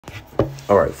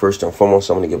All right, first and foremost,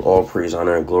 I'm going to give all praise,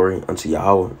 honor, and glory unto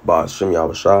Yahweh, Ba'ashem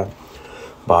Yahweh Shai,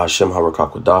 Ba'ashem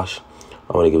Harakakadash.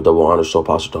 I want to give double honors to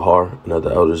Apostle Tahar and other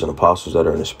elders and apostles that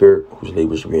are in the spirit, whose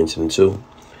labors we entered into.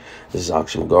 This is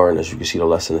Akshem Gar, and as you can see, the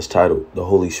lesson is titled, The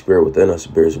Holy Spirit Within Us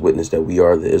Bears Witness That We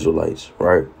Are the Israelites,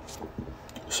 right?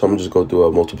 So I'm just go through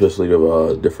a multiplicity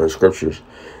of different scriptures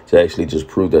to actually just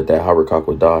prove that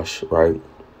Harakakadash, right?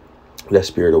 That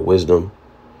spirit of wisdom,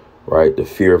 right? The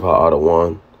fear of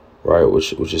Ha'adawan, right,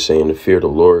 which is saying the fear of the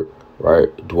Lord, right,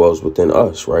 dwells within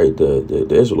us, right, the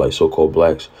Israelites, so-called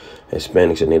blacks,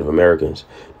 Hispanics, and Native Americans.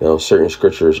 Now, certain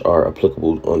scriptures are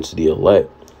applicable unto the elect,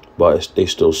 but they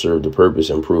still serve the purpose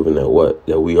in proving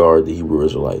that we are the Hebrew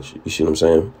Israelites. You see what I'm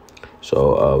saying?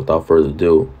 So without further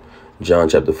ado, John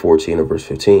chapter 14 and verse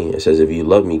 15, it says, if you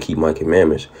love me, keep my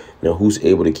commandments. Now, who's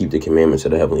able to keep the commandments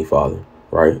of the Heavenly Father,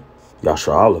 right?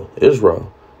 Yasharallah,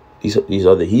 Israel. These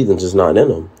other heathens is not in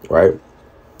them, right?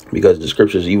 Because the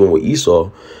scriptures, even with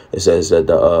Esau, it says that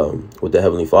what the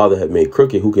Heavenly Father had made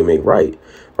crooked, who can make right,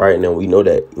 right? And then we know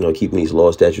that, keeping these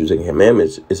laws, statutes, and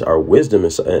commandments is our wisdom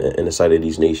in the sight of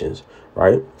these nations,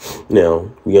 right? Now,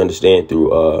 we understand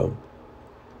through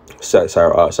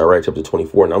Sirach chapter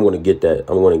 24, and I'm going to get that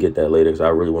later because I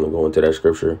really want to go into that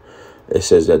scripture. It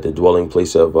says that the dwelling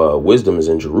place of wisdom is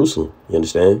in Jerusalem. You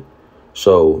understand?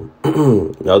 So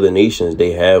other nations,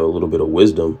 they have a little bit of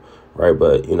wisdom, right?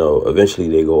 But, eventually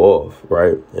they go off,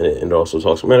 right? And it also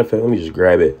talks, matter of fact, let me just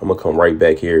grab it. I'm going to come right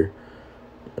back here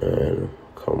and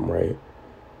come right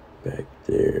back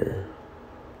there.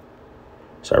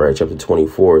 Sorry, chapter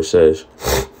 24, it says,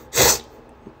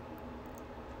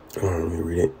 let me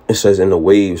read it. It says, in the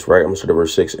waves, right? I'm going to start at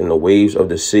verse 6. In the waves of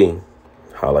the sea,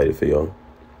 highlighted for y'all.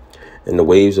 In the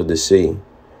waves of the sea,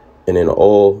 and in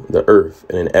all the earth,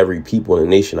 and in every people in the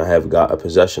nation, I have got a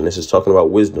possession. This is talking about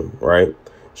wisdom, right?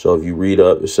 So if you read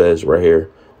up, it says right here,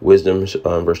 wisdom,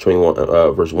 verse 21,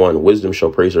 verse 1, wisdom shall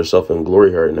praise herself and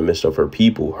glory her in the midst of her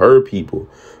people,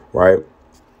 right?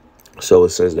 So it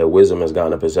says that wisdom has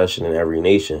gotten a possession in every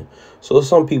nation. So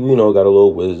some people, got a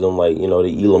little wisdom, like, the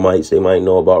Elamites, they might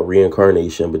know about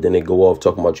reincarnation, but then they go off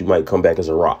talking about you might come back as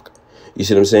a rock. You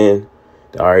see what I'm saying?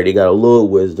 All right, they got a little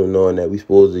wisdom knowing that we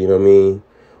supposed to, you know what I mean?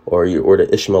 Or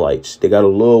the Ishmaelites, they got a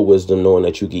little wisdom knowing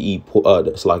that you can eat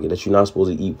it's like that you're not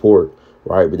supposed to eat pork,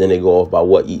 right? But then they go off by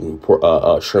eating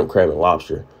pork, shrimp, crab, and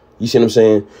lobster. You see what I'm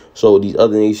saying? So these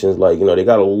other nations, like, they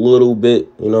got a little bit,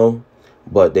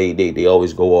 but they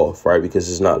always go off, right? Because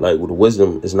it's not like with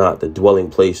wisdom is not the dwelling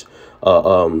place.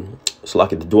 It's like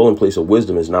the dwelling place of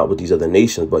wisdom is not with these other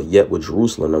nations, but yet with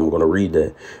Jerusalem. I'm going to read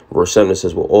that. Verse 7, it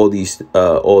says, well, all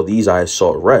these I have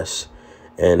sought rest,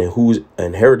 and in whose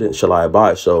inheritance shall I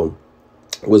abide? So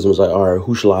wisdom is like, all right,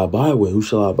 who shall I abide with? Who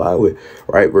shall I abide with?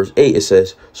 Right? Verse 8, it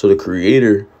says, so the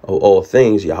creator of all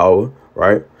things, Yahweh,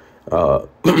 right?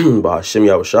 Ba'ashem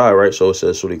Yahweh Shai, right? So it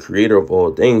says, so the creator of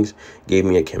all things gave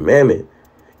me a commandment,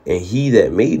 and he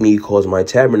that made me caused my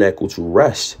tabernacle to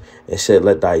rest, and said,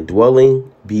 let thy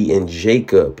dwelling be in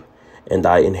Jacob, and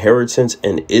thy inheritance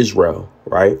in Israel,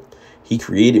 right? He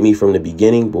created me from the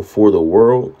beginning before the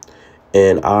world,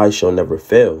 and I shall never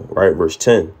fail, right? Verse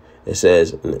 10, it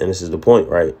says, and this is the point,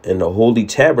 right? In the holy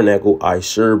tabernacle I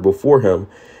served before him,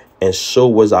 and so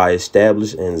was I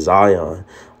established in Zion,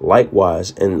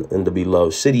 likewise in the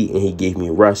beloved city, and he gave me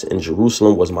rest, and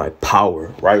Jerusalem was my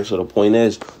power, right? So the point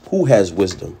is, who has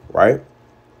wisdom, right?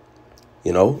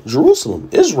 Jerusalem,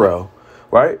 Israel,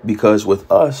 right? Because with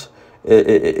us,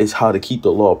 it's how to keep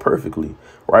the law perfectly,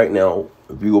 right? Now,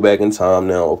 if you go back in time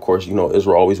now, of course,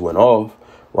 Israel always went off,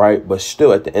 right? But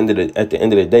still, at the end of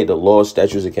the day, the laws,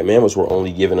 statutes, and commandments were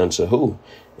only given unto who?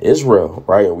 Israel,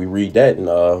 right? And we read that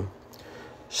in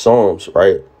Psalms,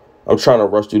 right? I'm trying to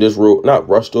rush through this not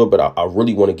rush through it, but I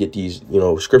really want to get these,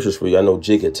 scriptures for you. I know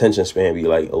Jake attention span be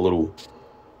like a little,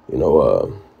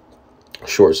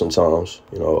 short sometimes,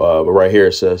 but right here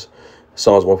it says,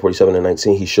 Psalms 147 and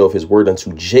 19, he showed his word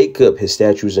unto Jacob, his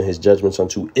statutes and his judgments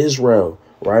unto Israel,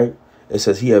 right? It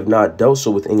says he have not dealt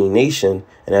so with any nation,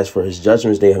 and as for his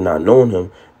judgments, they have not known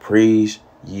him. Praise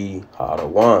ye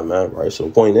Hadawan, man, right? So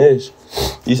the point is,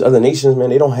 these other nations, man,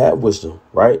 they don't have wisdom,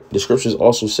 right? The scriptures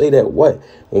also say that when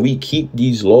we keep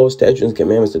these laws, statutes, and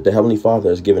commandments that the Heavenly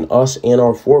Father has given us and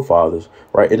our forefathers,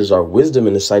 right? It is our wisdom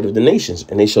in the sight of the nations,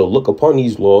 and they shall look upon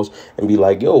these laws and be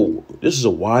like, yo, this is a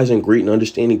wise and great and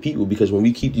understanding people, because when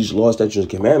we keep these laws, statutes, and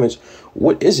commandments,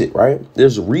 what is it, right?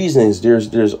 There's reasons,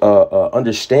 there's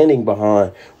understanding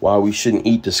behind why we shouldn't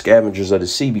eat the scavengers of the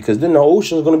sea, because then the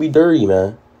ocean is going to be dirty,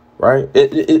 man. Right?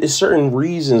 It's certain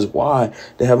reasons why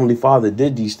the Heavenly Father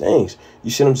did these things. You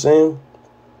see what I'm saying?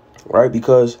 Right?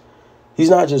 Because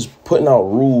he's not just putting out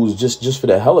rules just for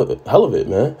the hell of it,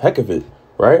 man. Heck of it.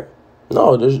 right?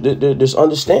 No, there's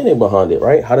understanding behind it,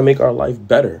 right? How to make our life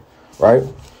better, right?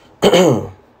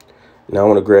 Now I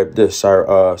want to grab this,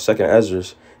 Second Ezra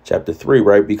chapter 3,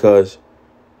 right? Because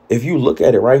if you look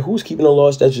at it, right, who's keeping the law,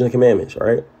 statutes, and commandments,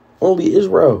 right? Only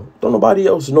Israel. Don't nobody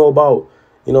else know about,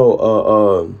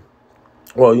 well,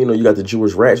 you got the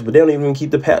Jewish rats, but they don't even keep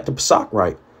the Pesach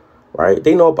right, right?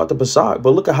 They know about the Pesach,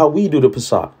 but look at how we do the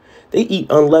Pesach. They eat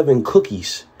unleavened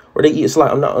cookies, or it's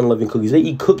like, I'm not unleavened cookies. They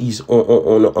eat cookies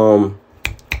on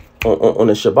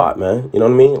the Shabbat, man. You know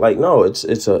what I mean? Like, no, it's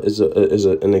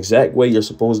an exact way you're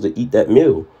supposed to eat that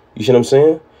meal. You see what I'm saying?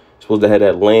 You're supposed to have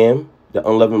that lamb, that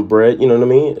unleavened bread, you know what I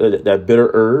mean? That bitter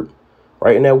herb,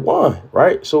 right? And that wine,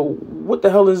 right? So what the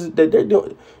hell is it that they're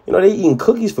doing? They eating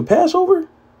cookies for Passover?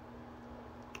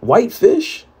 White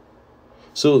fish?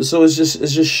 So it's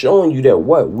just showing you that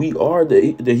what? We are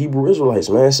the Hebrew Israelites,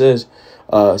 man. It says,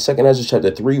 2 Ezra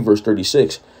chapter 3, verse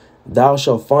 36. Thou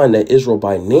shalt find that Israel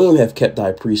by name have kept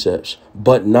thy precepts,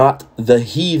 but not the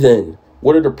heathen.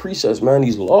 What are the precepts, man?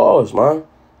 These laws, man.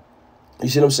 You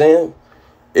see what I'm saying?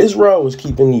 Israel was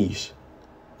keeping these.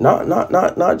 Not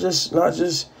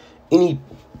just any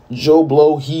Joe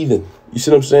Blow heathen. You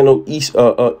see what I'm saying? No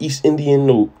East Indian,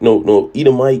 no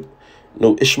Edomite,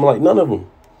 no Ishmaelite, none of them.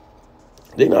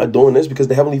 They're not doing this because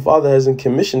the Heavenly Father hasn't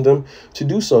commissioned them to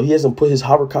do so. He hasn't put his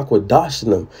Harakakwadas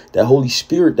in them, that Holy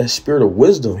Spirit, that spirit of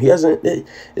wisdom. He hasn't,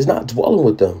 it's not dwelling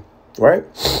with them, right?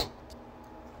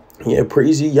 Yeah,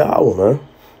 praise ye Yahweh, man.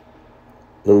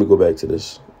 Let me go back to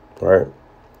this, all right?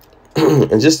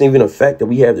 And just even the fact that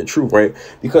we have the truth, right?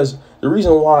 Because the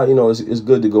reason why, it's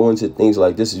good to go into things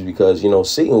like this is because,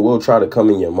 Satan will try to come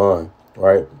in your mind,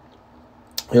 right?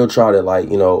 He'll try to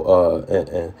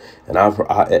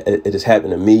it has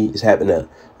happened to me. It's happened to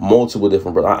multiple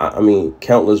different brothers. I mean,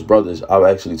 countless brothers I've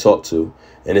actually talked to,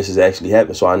 and this has actually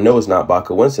happened. So I know it's not by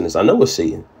coincidence. I know it's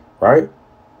Satan, right?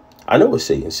 I know it's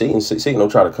Satan. Satan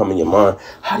don't try to come in your mind.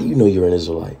 How do you know you're an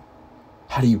Israelite?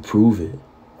 How do you prove it,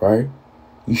 right?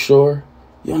 You sure?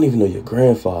 You don't even know your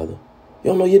grandfather. You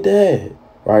don't know your dad,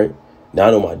 right? Now,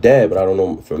 I know my dad, but I don't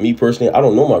know, for me personally, I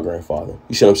don't know my grandfather.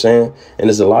 You see what I'm saying? And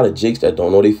there's a lot of jakes that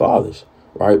don't know their fathers,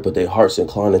 right? But their heart's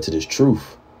inclined into this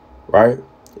truth, right?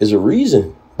 There's a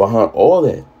reason behind all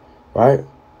that, right?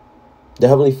 The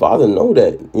Heavenly Father know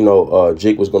that,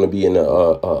 Jake was going to be in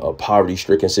a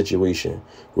poverty-stricken situation.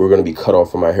 We were going to be cut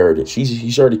off from our heritage.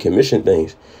 He's already commissioned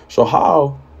things. So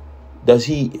how does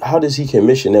he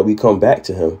commission that we come back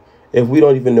to him if we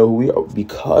don't even know who we are?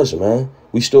 Because, man,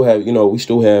 we still have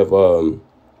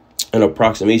an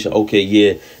approximation. Okay,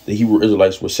 yeah, the Hebrew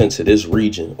Israelites were sent to this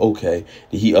region. Okay,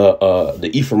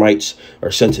 the Ephraimites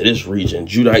are sent to this region.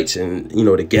 Judites and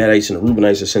the Gadites and the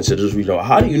Reubenites are sent to this region.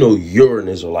 How do you know you're an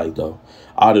Israelite though?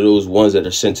 Out of those ones that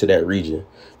are sent to that region,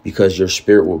 because your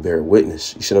spirit will bear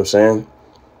witness. You see what I'm saying?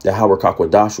 That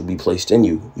Harakakwadas will be placed in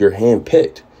you. You're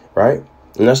handpicked, right?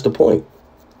 And that's the point.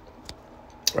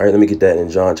 All right, let me get that in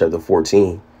John chapter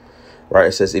 14. Right,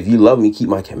 it says, if you love me, keep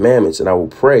my commandments, and I will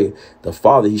pray the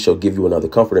Father, he shall give you another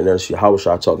comforter. And there's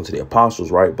Yahushua talking to the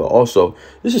apostles, right? But also,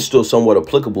 this is still somewhat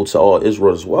applicable to all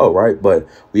Israel as well, right? But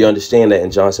we understand that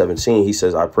in John 17, he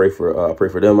says, I pray for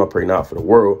them, I pray not for the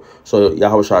world. So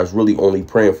Yahushua is really only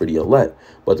praying for the elect.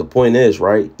 But the point is,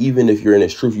 right, even if you're in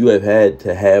this truth, you have had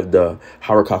to have the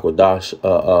Harakakwadas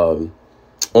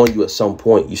on you at some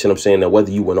point. You see what I'm saying? That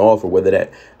whether you went off or whether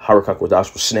that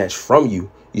Harakakwadas was snatched from you,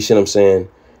 you see what I'm saying?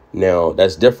 Now,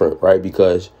 that's different, right?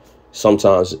 Because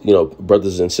sometimes,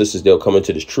 brothers and sisters, they'll come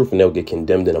into this truth and they'll get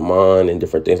condemned in the mind and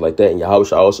different things like that. And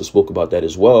Yahushua also spoke about that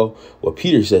as well. Where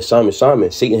Peter says, Simon,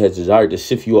 Satan has desired to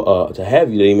sift you, to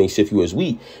have you, that he may sift you as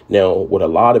wheat. Now, with a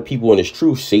lot of people in this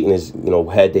truth, Satan has,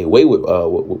 had their way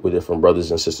with different brothers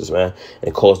and sisters, man,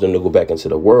 and caused them to go back into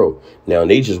the world. Now,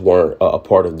 they just weren't a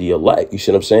part of the elect. You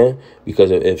see what I'm saying?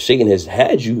 Because if Satan has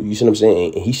had you, you see what I'm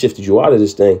saying, and he sifted you out of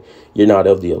this thing, you're not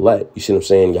of the elect. You see what I'm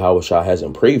saying? Yahushua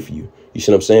hasn't prayed for you. You see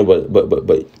what I'm saying?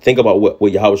 But think about what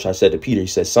Yahushua said to Peter. He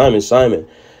said, Simon, Simon,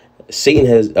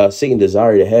 Satan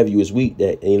desired to have you as wheat,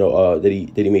 that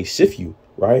he may sift you,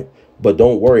 right? But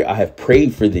don't worry, I have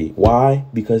prayed for thee. Why?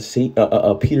 Because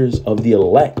Peter's of the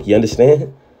elect. You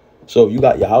understand? So if you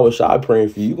got Yahushua praying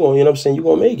for you, you're going, you're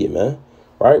going to make it, man.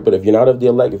 Right? But if you're not of the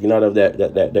elect, if you're not of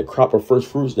that crop of first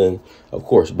fruits, then of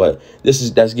course. But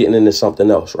that's getting into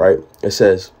something else, right? It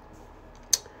says,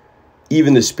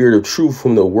 even the spirit of truth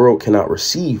whom the world cannot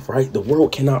receive, right? The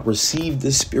world cannot receive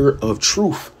the spirit of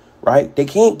truth, right? They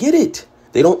can't get it.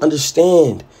 They don't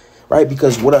understand, right?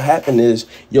 Because what'll happen is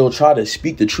you'll try to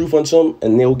speak the truth on some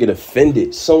and they'll get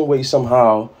offended some way,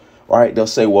 somehow, right? They'll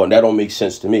say, well, that don't make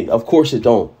sense to me. Of course it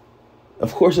don't.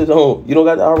 Of course it don't. You don't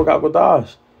got the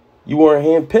Aragakwadas. You weren't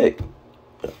handpicked.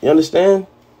 You understand?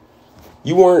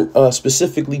 You weren't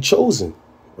specifically chosen,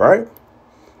 right?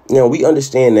 Now, we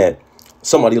understand that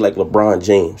somebody like LeBron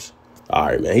James, all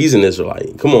right, man, he's an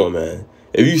Israelite. Come on, man.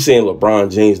 If you saying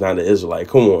LeBron James not an Israelite,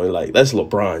 come on, like, that's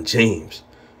LeBron James.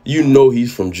 You know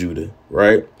he's from Judah,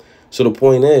 right? So the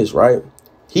point is, right,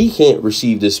 he can't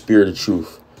receive this spirit of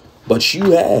truth, but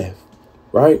you have,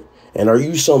 right? And are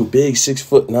you some big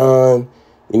 6'9",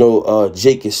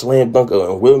 Jake is slam dunker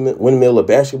and windmill of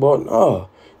basketball? Nah,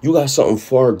 you got something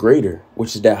far greater,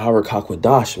 which is that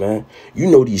Harakak, man. You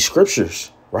know these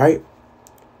scriptures, right?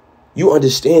 You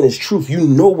understand his truth. You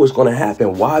know what's going to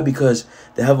happen. Why? Because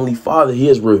the Heavenly Father, he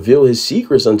has revealed his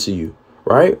secrets unto you,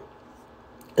 right?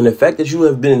 And the fact that you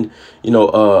have been, you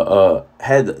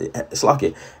had the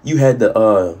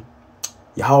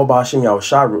Yahweh Ba'ashem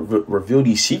Yahushua reveal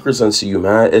these secrets unto you,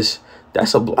 man.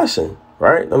 That's a blessing,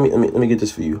 right? Let me get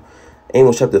this for you.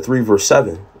 Amos chapter 3, verse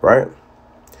 7, right?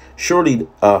 Surely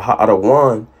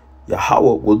Ha'adawan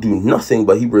Yahweh will do nothing,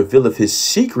 but he revealeth his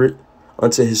secret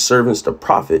unto his servants, the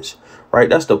prophets, right?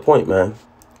 That's the point, man,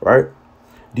 right?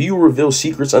 Do you reveal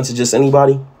secrets unto just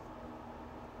anybody?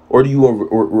 Or do you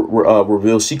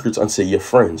reveal secrets unto your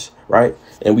friends, right?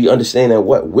 And we understand that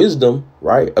what wisdom,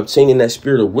 right? Obtaining that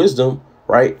spirit of wisdom,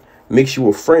 right? Makes you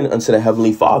a friend unto the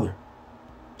Heavenly Father.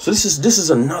 So this is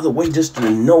another way just to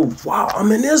know, wow,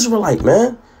 I'm an Israelite,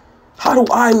 man. How do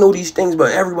I know these things,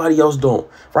 but everybody else don't,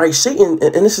 right? Satan,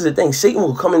 and this is the thing, Satan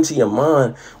will come into your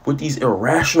mind with these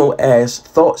irrational ass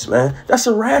thoughts, man. That's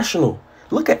irrational.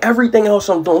 Look at everything else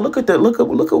I'm doing. Look at what's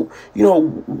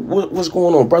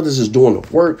going on. Brothers is doing the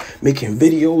work, making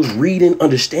videos, reading,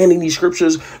 understanding these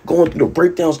scriptures, going through the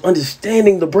breakdowns,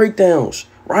 understanding the breakdowns,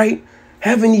 right?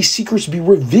 Having these secrets be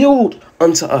revealed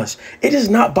unto us. It is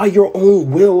not by your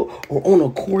own will or own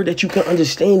accord that you can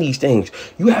understand these things.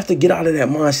 You have to get out of that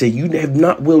mindset. You have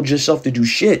not willed yourself to do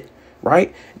shit,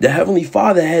 right? The Heavenly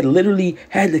Father had literally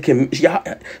had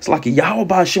it's like a Yahweh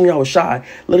Ba'ashem Yahushua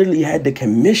literally had to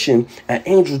commission an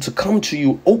angel to come to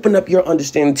you, open up your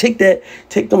understanding, take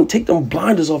them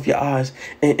blinders off your eyes,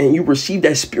 and you receive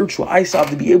that spiritual eyesight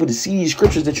to be able to see these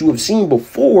scriptures that you have seen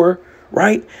before,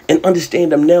 right? And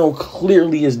understand them now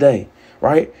clearly as day,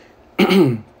 right?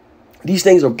 These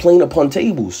things are plain upon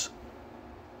tables.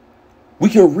 We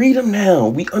can read them now.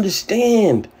 We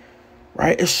understand,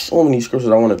 right? There's so many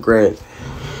scriptures I want to grab.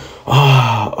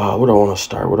 Where do I want to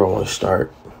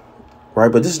start?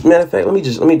 Right, but this, matter of fact, let me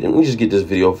just get this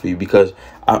video for you, because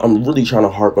I'm really trying to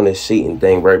harp on this Satan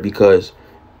thing, right? Because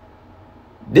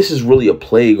this is really a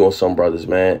plague on some brothers,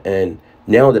 man. And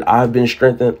now that I've been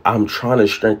strengthened, I'm trying to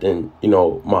strengthen,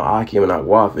 my Akim and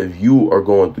Akwaf if you are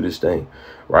going through this thing,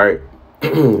 right?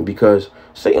 Because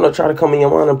Satan will try to come in your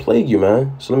mind and plague you,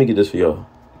 man. So let me get this for y'all.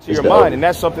 To your mind, and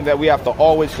that's something that we have to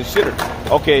always consider.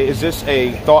 Okay, is this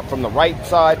a thought from the right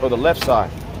side or the left side?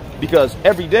 Because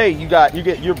every day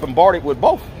you're bombarded with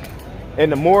both.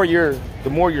 And the more you're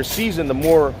seasoned, the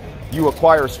more you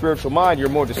acquire a spiritual mind, you're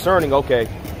more discerning. Okay,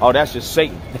 oh, that's just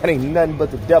Satan. That ain't nothing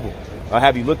but the devil. I'll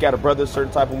have you look at a brother a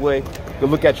certain type of way. You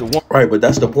look at your one. Right, but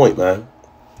that's the point, man.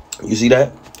 You see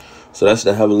that? So that's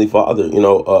the Heavenly Father,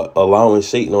 allowing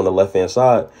Satan on the left-hand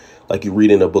side, like you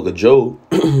read in the book of Job,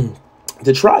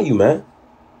 to try you, man.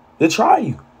 To try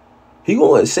you. He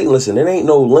going to say, listen, there ain't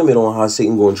no limit on how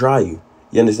Satan going to try you.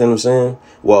 You understand what I'm saying?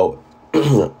 Well,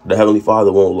 the Heavenly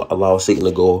Father won't allow Satan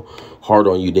to go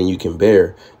harder on you than you can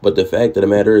bear. But the fact of the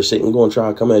matter is, Satan going to try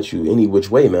to come at you any which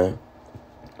way, man.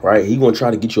 Right? He going to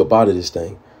try to get you up out of this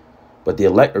thing. But the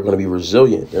elect are going to be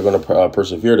resilient. They're going to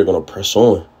persevere. They're going to press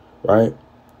on. Right?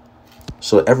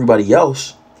 So everybody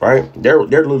else, right? They're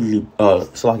literally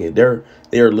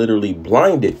they are literally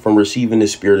blinded from receiving the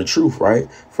spirit of truth, right?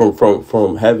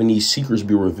 From having these secrets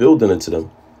be revealed into them.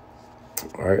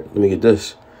 All right, let me get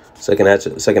this. Second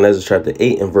Ezra chapter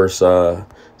 8 and verse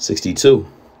 62.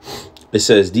 It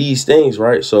says these things,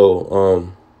 right?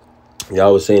 So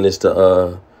y'all was saying this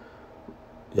to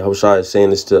Yahushua is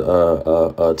saying this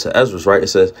to Ezra, right? It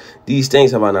says, these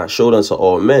things have I not showed unto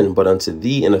all men, but unto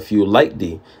thee and a few like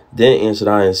thee. Then answered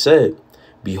I and said,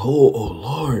 behold, O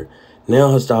Lord,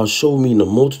 now hast thou showed me the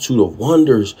multitude of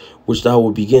wonders which thou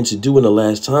wilt begin to do in the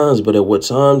last times, but at what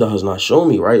time thou hast not shown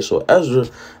me, right? So Ezra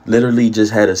literally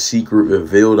just had a secret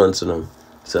revealed to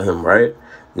him, right?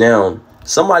 Now,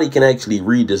 somebody can actually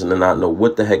read this and not know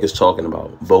what the heck it's talking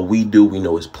about. But we do. We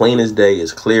know it's plain as day.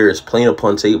 It's clear. It's plain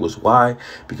upon tables. Why?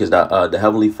 Because the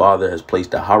Heavenly Father has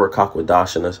placed the Harakak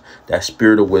Wadash in us, that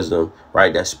spirit of wisdom,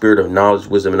 right? That spirit of knowledge,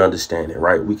 wisdom, and understanding,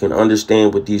 right? We can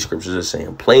understand what these scriptures are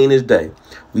saying. Plain as day.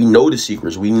 We know the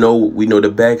secrets. We know the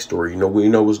backstory. We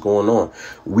know what's going on.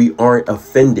 We aren't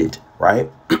offended, right?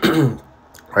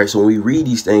 Right. So when we read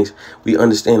these things, we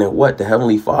understand that what the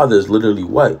Heavenly Father is literally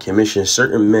what commissions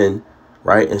certain men,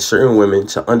 right, and certain women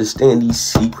to understand these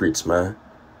secrets, man.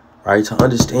 Right. To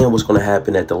understand what's going to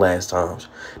happen at the last times.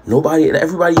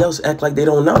 Everybody else act like they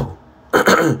don't know.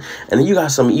 And then you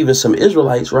got some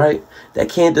Israelites, right, that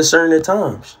can't discern the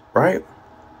times. Right.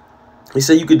 He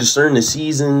said you could discern the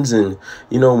seasons, and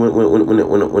you know when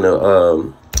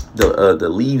the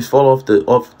leaves fall off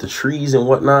the trees and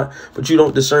whatnot, but you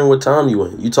don't discern what time you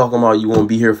in. You talking about you won't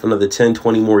be here for another 10,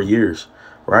 20 more years,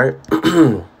 right?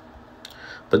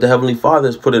 But the Heavenly Father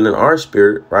has put it in our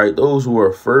spirit, right? Those who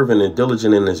are fervent and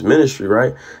diligent in His ministry,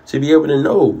 right, to be able to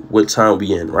know what time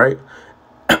we in, right?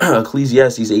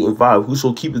 Ecclesiastes 8:5,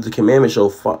 whoso keepeth the commandment shall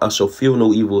feel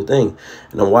no evil thing,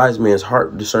 and a wise man's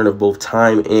heart discerneth both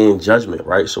time and judgment,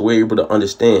 right? So we're able to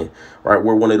understand, right?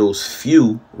 We're one of those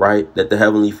few, right, that the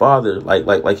Heavenly Father,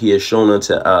 like He has shown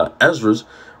unto Ezra's,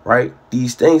 right?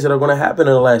 These things that are going to happen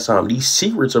in the last time, these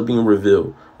secrets are being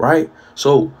revealed, right?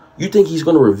 So you think He's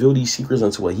going to reveal these secrets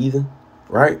unto a heathen,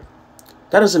 right?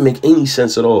 That doesn't make any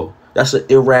sense at all. That's an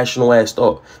irrational ass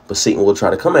thought, but Satan will try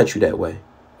to come at you that way,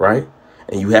 right?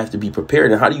 And you have to be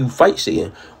prepared. And how do you fight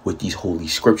Satan? With these holy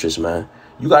scriptures, man.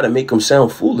 You got to make him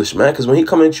sound foolish, man. Because when he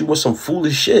come at you with some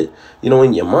foolish shit, you know,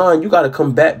 in your mind, you got to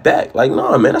come back. Like,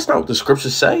 nah, man, that's not what the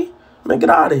scriptures say. Man, get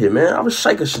out of here, man. I was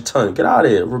shaking shaitan. Get out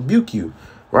of here. Rebuke you,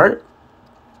 right?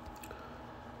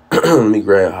 Let me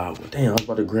grab. Oh, damn, I was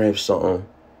about to grab something.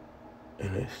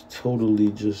 And it's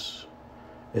totally just,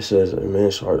 it says, man,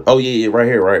 it's hard. Oh, yeah, right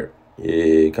here, right.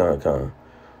 Yeah, kind.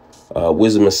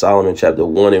 Wisdom of Solomon, chapter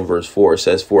 1 and verse 4, it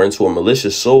says, for into a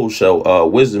malicious soul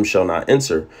wisdom shall not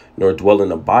enter, nor dwell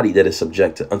in a body that is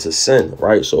subject unto sin,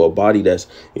 right? So a body that's,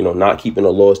 you know, not keeping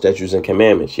the law, statutes, and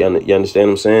commandments. You understand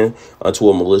what I'm saying? Unto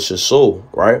a malicious soul,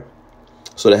 right?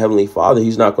 So the Heavenly Father,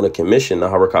 He's not going to commission the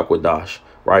Harakak,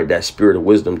 right? That spirit of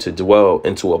wisdom to dwell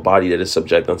into a body that is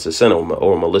subject unto sin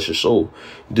or a malicious soul.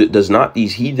 Does not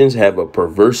these heathens have a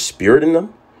perverse spirit in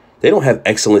them? They don't have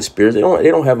excellent spirits. They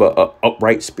don't have a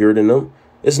upright spirit in them.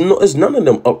 It's none of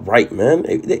them upright, man.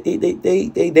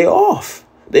 They off.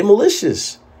 They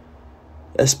malicious.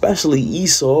 Especially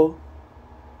Esau,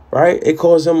 right? It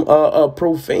calls him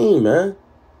profane, man.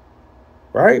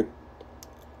 Right?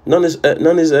 None is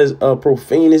as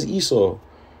profane as Esau,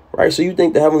 right? So you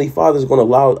think the Heavenly Father is going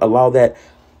to allow that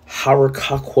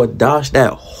Harakak,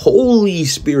 that Holy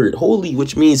Spirit, holy,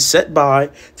 which means set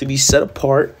by, to be set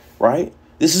apart, right?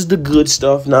 This is the good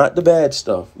stuff, not the bad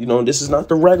stuff. You know, this is not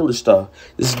the regular stuff.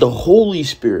 This is the Holy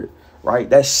Spirit, right?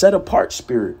 That set apart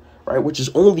spirit, right? Which is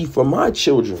only for my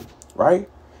children, right?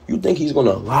 You think He's going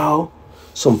to allow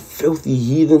some filthy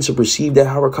heathen to perceive that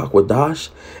Harakak?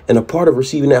 And a part of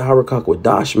receiving that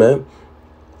Harakak, man,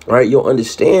 right? You'll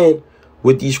understand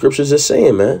what these scriptures are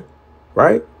saying, man,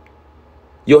 right?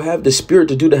 You'll have the spirit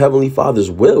to do the Heavenly Father's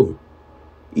will.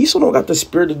 Esau don't got the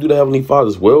spirit to do the Heavenly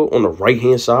Father's will on the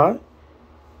right-hand side.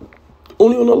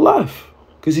 Only on the left,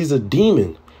 because he's a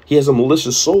demon. He has a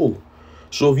malicious soul.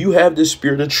 So if you have this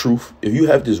spirit of truth, if you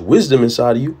have this wisdom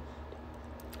inside of you,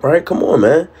 right, come on,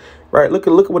 man. Right, look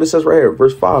at what it says right here,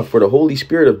 verse 5. For the Holy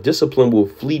Spirit of discipline will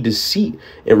flee deceit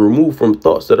and remove from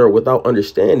thoughts that are without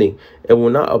understanding, and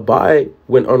will not abide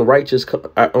when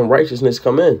unrighteousness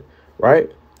come in.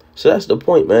 Right. So that's the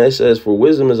point, man. It says, for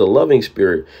wisdom is a loving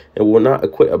spirit and will not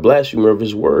acquit a blasphemer of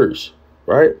His words.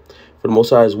 Right. For the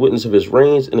Most High is witness of His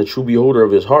reigns and a true beholder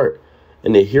of His heart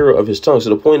and the hearer of His tongue.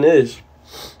 So the point is,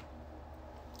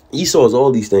 Esau is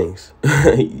all these things.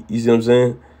 You see what I'm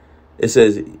saying? It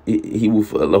says he will,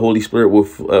 the Holy Spirit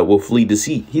will flee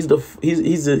deceit. He's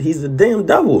the damn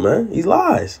devil, man. He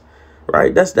lies,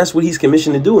 right? That's what he's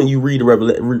commissioned to do. And you read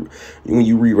when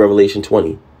you read Revelation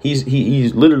 20,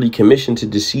 he's literally commissioned to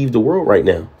deceive the world right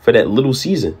now for that little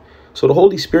season. So the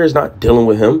Holy Spirit is not dealing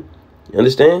with him. You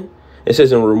understand? It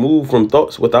says, and remove from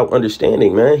thoughts without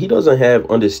understanding, man. He doesn't have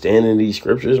understanding of these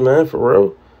scriptures, man, for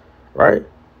real, right?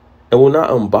 And will not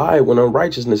abide when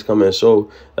unrighteousness come in. So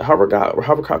the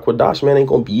Harakak, man, ain't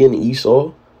going to be in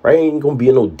Esau, right? Ain't going to be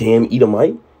in no damn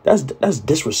Edomite. That's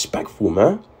disrespectful,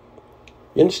 man.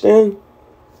 You understand?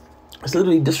 It's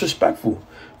literally disrespectful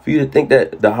for you to think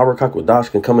that the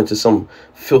Harakak can come into some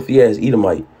filthy-ass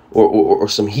Edomite or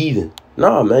some heathen.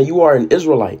 Nah, man, you are an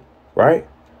Israelite, right?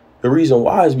 The reason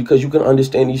why is because you can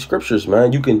understand these scriptures,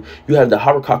 man. You have the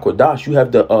Harakak, you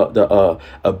have the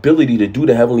ability to do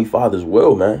the Heavenly Father's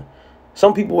will, man.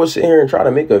 Some people will sit here and try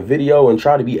to make a video and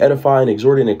try to be edifying,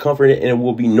 exhorting, and comforting, and there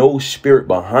will be no spirit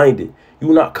behind it. You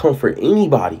will not comfort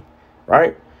anybody,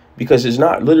 right? Because it's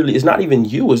not even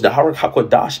you. It's the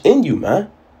Harakak in you, man.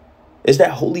 It's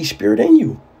that Holy Spirit in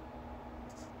you,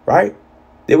 right?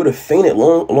 they would have fainted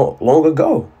long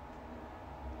ago.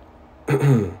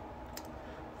 Grab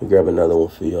another one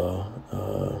for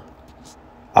y'all.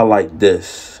 I like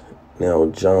this. Now,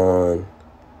 John,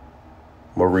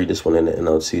 I'm going to read this one in the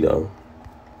NLT, though.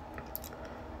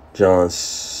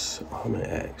 I'm going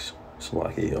to ask. It's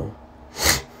like it, y'all.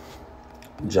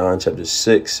 John chapter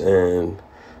 6 and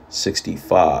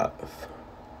 65.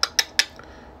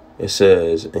 It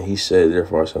says, and he said,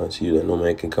 therefore I say unto you that no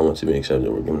man can come unto me except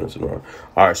that we're given unto the Lord.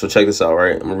 All right, so check this out,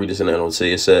 right? I'm going to read this in the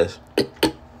NLT. It says,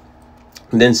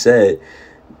 then said,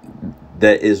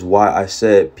 that is why I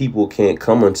said people can't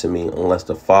come unto me unless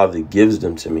the Father gives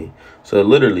them to me. So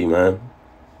literally, man,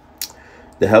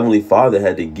 the Heavenly Father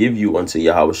had to give you unto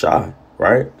Yahweh Shai,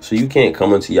 right? So you can't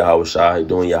come unto Yahweh Shai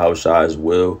doing Yahweh Shai's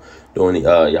will, doing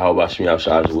Yahweh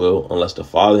Shai's will, unless the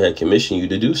Father had commissioned you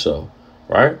to do so,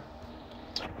 right?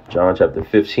 John chapter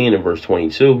 15 and verse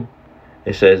 22,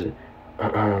 it says,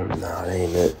 nah, that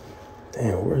ain't it.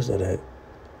 Damn, where's that at?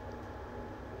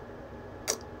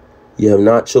 You have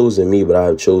not chosen me, but I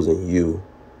have chosen you.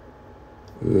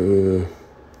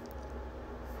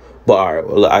 But all right,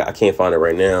 well, I can't find it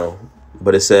right now.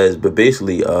 But it says, but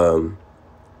basically, you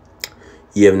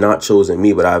have not chosen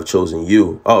me, but I have chosen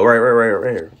you. Oh,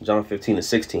 right here. John 15 and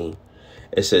 16.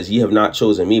 It says, ye have not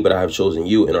chosen me, but I have chosen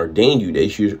you and ordained you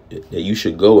that you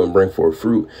should go and bring forth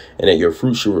fruit, and that your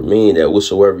fruit should remain, that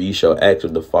whatsoever ye shall ask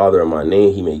of the Father in my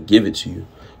name, he may give it to you.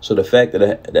 So the fact of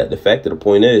the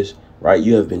point is, right,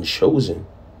 you have been chosen.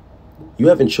 You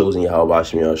haven't chosen Yahweh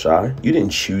Shai. You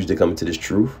didn't choose to come into this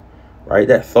truth, right?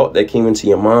 That thought that came into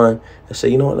your mind and say,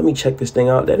 you know what, let me check this thing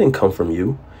out. That didn't come from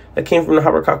you. That came from the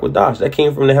Harakak. That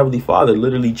came from the Heavenly Father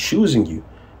literally choosing you,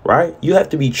 right? You have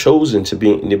to be chosen to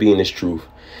be in this truth.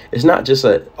 It's not just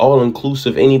an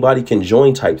all-inclusive, anybody can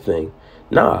join type thing.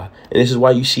 Nah. And this is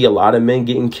why you see a lot of men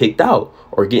getting kicked out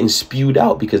or getting spewed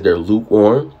out because they're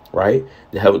lukewarm, right?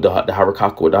 The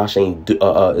Harakak Kodash ain't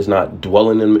is not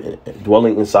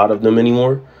dwelling inside of them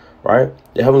anymore, right?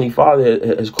 The Heavenly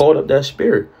Father has called up that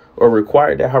spirit or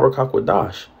required that Harakak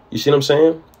Kodash. You see what I'm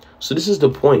saying? So this is the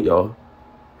point, y'all.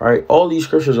 Right? All these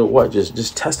scriptures are what?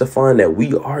 Just testifying that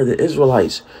we are the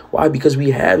Israelites. Why? Because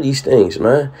we have these things,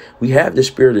 man. We have the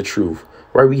spirit of truth,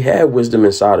 right? We have wisdom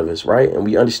inside of us, right? And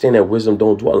we understand that wisdom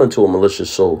don't dwell into a malicious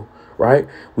soul, right?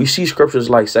 We see scriptures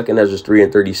like 2 Ezra 3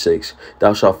 and 36.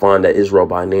 Thou shalt find that Israel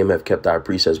by name have kept thy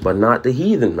precepts, but not the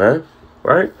heathen, man,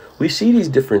 right? We see these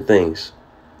different things.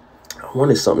 I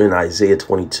wanted something in Isaiah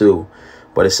 22,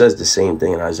 but it says the same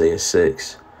thing in Isaiah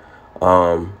 6.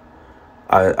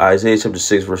 Isaiah chapter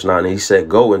 6 verse 9, and he said,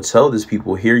 go and tell this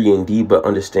people, hear ye indeed, but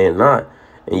understand not,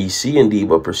 and ye see indeed,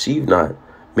 but perceive not.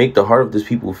 Make the heart of this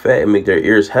people fat, and make their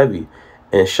ears heavy,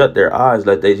 and shut their eyes,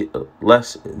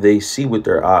 lest they see with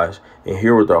their eyes, and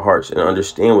hear with their hearts, and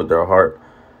understand with their heart,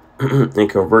 and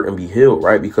convert and be healed,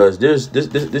 right? Because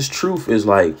this truth is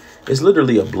like, it's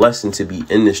literally a blessing to be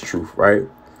in this truth, right?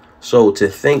 So to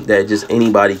think that just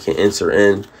anybody can enter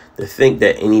in, to think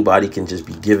that anybody can just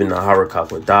be given the Harakak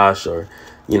Kodash, or,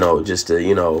 you know, just to,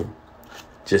 you know,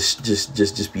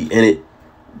 just be in it.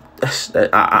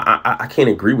 I can't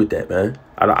agree with that, man.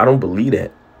 I don't believe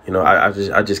that. You know, I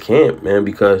just can't, man,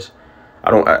 because I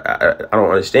don't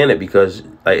understand it, because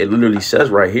like it literally says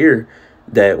right here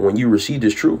that when you receive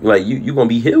this truth, like you're gonna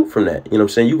be healed from that. You know what I'm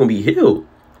saying? You're gonna be healed,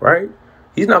 right?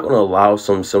 He's not gonna allow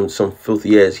some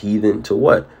filthy ass heathen to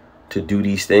what? To do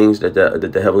these things that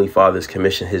the Heavenly Father has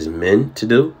commissioned his men to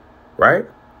do, right?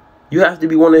 You have to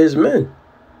be one of his men.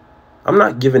 I'm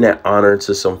not giving that honor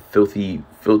to some filthy,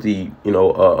 you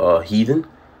know, heathen,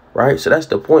 right? So that's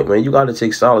the point, man. You got to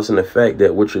take solace in the fact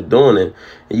that what you're doing, and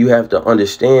you have to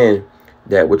understand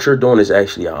that what you're doing is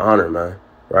actually an honor, man,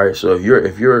 right? So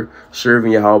if you're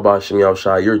serving Yahweh Shem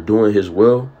Yahushua, you're doing his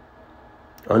will,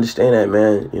 understand that,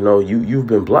 man. You know, you've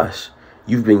been blessed.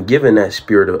 You've been given that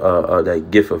spirit of that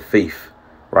gift of faith,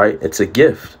 right? It's a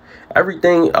gift.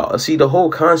 Everything, see, the whole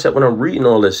concept when I'm reading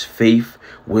all this faith,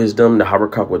 wisdom, the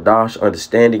Harakak Kodash,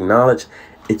 understanding, knowledge,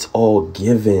 it's all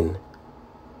given.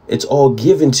 It's all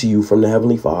given to you from the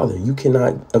Heavenly Father. You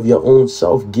cannot of your own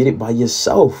self get it by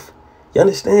yourself. You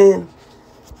understand?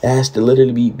 It has to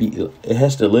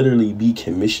literally be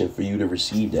commissioned for you to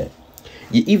receive that.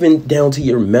 You, even down to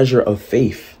your measure of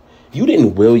faith. You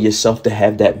didn't will yourself to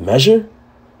have that measure,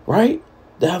 right?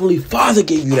 The Heavenly Father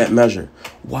gave you that measure.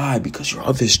 Why? Because you're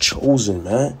of his chosen,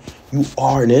 man. You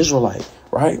are an Israelite,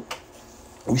 right?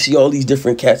 We see all these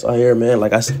different cats out here, man.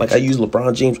 Like I used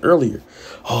LeBron James earlier.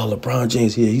 Oh, LeBron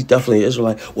James, yeah, he's definitely an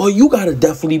Israelite. Well, you got to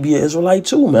definitely be an Israelite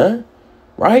too, man,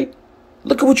 right?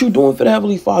 Look at what you're doing for the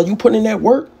Heavenly Father. You putting in that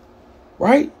work,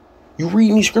 right? You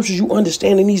reading these scriptures, you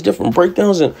understanding these different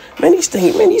breakdowns, and man,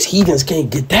 these heathens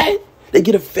can't get that. They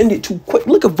get offended too quick.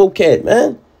 Look at vocab,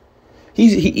 man.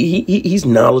 He's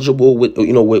knowledgeable with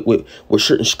with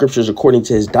certain scriptures according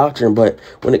to his doctrine, but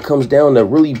when it comes down to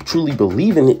really truly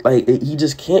believing it, like he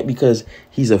just can't because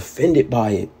he's offended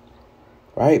by it,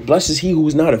 right? Blessed is he who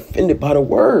is not offended by the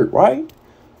word, right?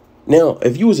 Now,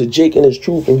 if you was a Jake in his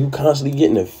truth and you constantly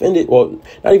getting offended, well,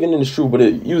 not even in his truth, but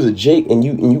if you was a Jake and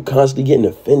you constantly getting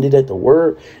offended at the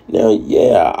word, now,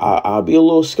 yeah, I'll be a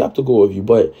little skeptical of you.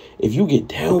 But if you get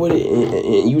down with it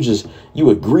and you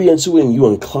agree into it and you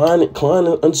incline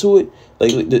unto it,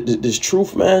 like this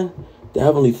truth, man, the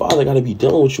Heavenly Father got to be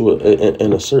dealing with you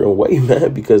in a certain way,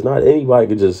 man, because not anybody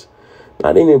could just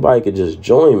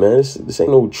join, man. This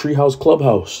ain't no treehouse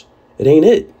clubhouse. It ain't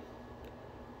it.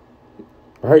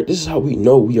 All right, this is how we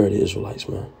know we are the Israelites,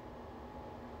 man.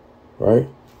 Right?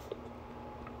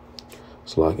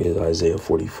 So like is Isaiah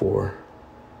 44.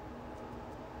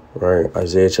 Right?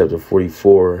 Isaiah chapter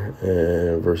 44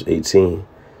 and verse 18.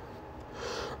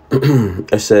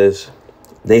 It says,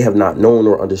 they have not known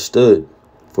or understood,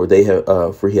 for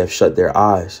he have shut their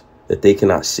eyes, that they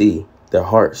cannot see, their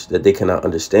hearts, that they cannot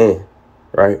understand.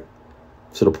 Right?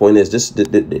 So the point is,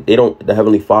 the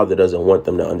Heavenly Father doesn't want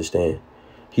them to understand.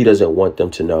 He doesn't want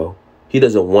them to know. He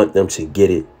doesn't want them to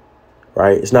get it,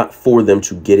 right? It's not for them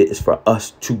to get it. It's for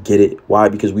us to get it. Why?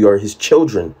 Because we are his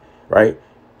children, right?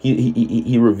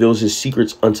 He reveals his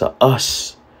secrets unto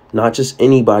us, not just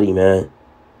anybody, man,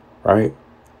 right?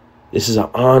 This is an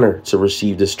honor to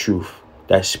receive this truth,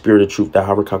 that spirit of truth, that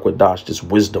Harakak, this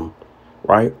wisdom,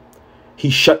 right? He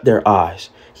shut their eyes.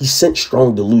 He sent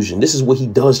strong delusion. This is what he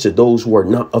does to those who are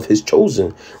not of his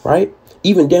chosen, right?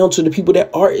 Even down to the people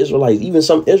that are Israelites, even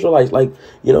some Israelites, like,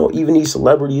 even these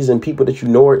celebrities and people that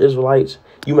are Israelites.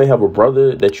 You may have a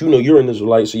brother that you're an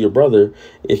Israelite. So your brother,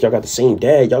 if y'all got the same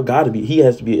dad, he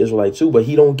has to be an Israelite too, but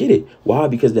he don't get it. Why?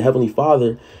 Because the Heavenly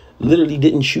Father literally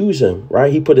didn't choose him,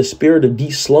 right? He put a spirit of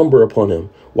deep slumber upon him.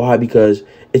 Why? Because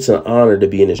it's an honor to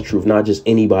be in his truth. Not just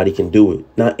anybody can do it.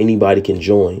 Not anybody can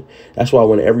join. That's why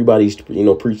when everybody's,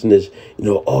 preaching this,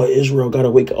 oh, Israel got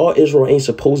to wake up. Oh, Israel ain't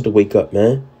supposed to wake up,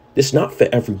 man. It's not for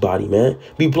everybody, man.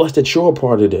 Be blessed that you're a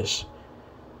part of this,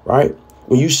 right?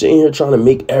 When you sitting here trying to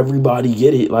make everybody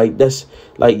get it, like that's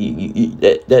like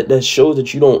that shows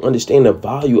that you don't understand the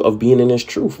value of being in this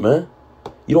truth, man.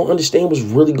 You don't understand what's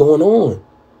really going on.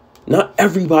 Not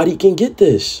everybody can get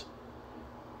this.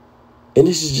 And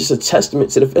this is just a testament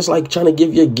to it's like trying to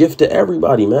give your gift to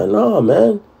everybody, man. Nah,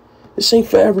 man. This ain't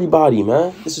for everybody,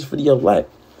 man. This is for the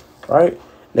elect, right?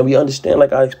 Now we understand,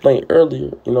 like I explained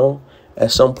earlier, at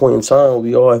some point in time,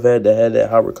 we all have had to have that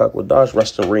Harakak Wadash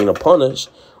rest and reign upon us,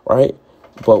 right?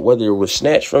 But whether it was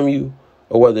snatched from you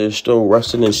or whether it's still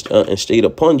resting and stayed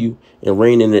upon you and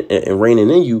reigning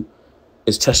in you,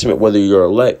 is testament whether you're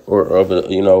elect or of the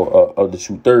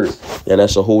 2/3. And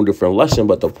that's a whole different lesson.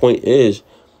 But the point is,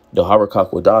 the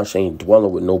Harakak Wadash ain't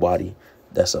dwelling with nobody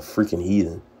that's a freaking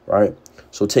heathen, right?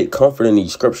 So take comfort in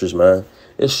these scriptures, man.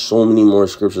 There's so many more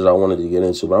scriptures I wanted to get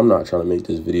into, but I'm not trying to make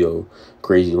this video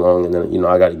crazy long. And then,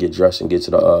 I got to get dressed and get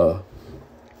to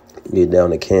get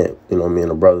down to camp. Me and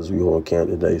the brothers, we hold camp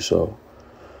today. So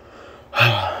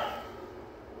let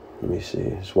me see.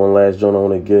 There's one last joint I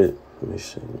want to get. Let me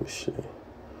see.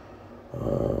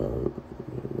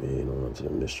 Into the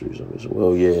mysteries of his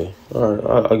will. Yeah. All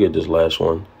right. I'll get this last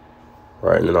one.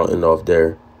 Right. And then I'll end off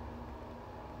there.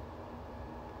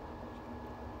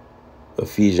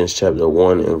 Ephesians chapter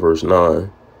 1 and verse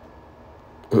 9.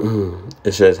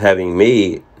 It says, having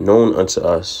made known unto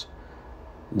us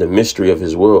the mystery of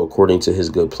his will according to his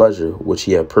good pleasure, which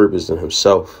he had purposed in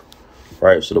himself.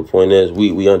 Right. So the point is,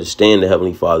 we understand the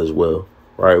Heavenly Father's will.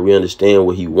 Right. We understand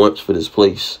what he wants for this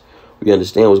place. We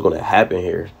understand what's going to happen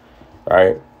here.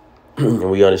 Right.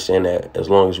 And we understand that as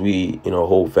long as we,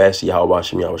 hold fast to Yahweh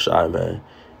Shem Yahushai, man,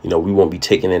 we won't be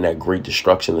taking in that great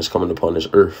destruction that's coming upon this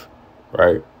earth.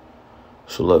 Right.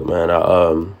 So look, man,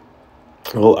 I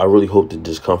really hope that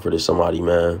this comforted somebody,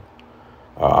 man.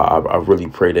 I really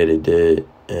pray that it did.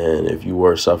 And if you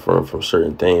were suffering from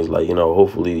certain things, like,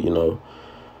 hopefully, you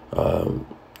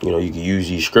can use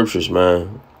these scriptures,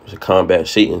 man, to combat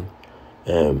Satan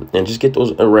and just get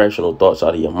those irrational thoughts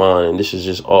out of your mind. And this is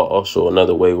just also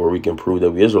another way where we can prove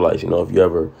that we Israelites. If you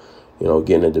ever,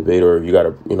 get in a debate or if you got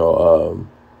to,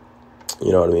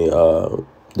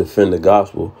 defend the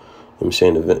gospel. I'm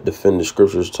saying defend the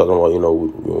scriptures, talking about,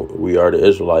 we are the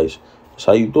Israelites. That's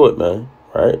how you do it, man,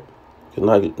 right?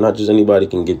 Because not just anybody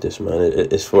can get this, man.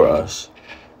 It's for us.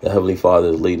 The Heavenly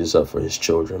Father has laid this up for his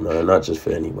children, man, not just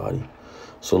for anybody.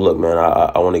 So look, man,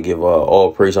 I want to give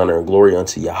all praise, honor, and glory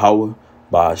unto Yahweh,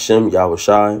 Ba Hashem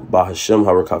Yahushai, Ba Hashem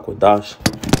Harakakwadash.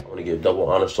 I want to give double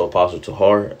honors to Apostle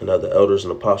Tahar and other elders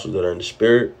and apostles that are in the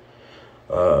spirit.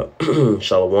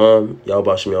 Shalom,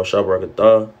 Yahweh Hashem Yahushai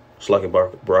Barakatah, Slaki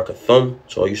Barakathum.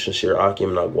 To all you sincere Akim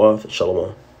Nagwath,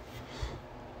 Shalom.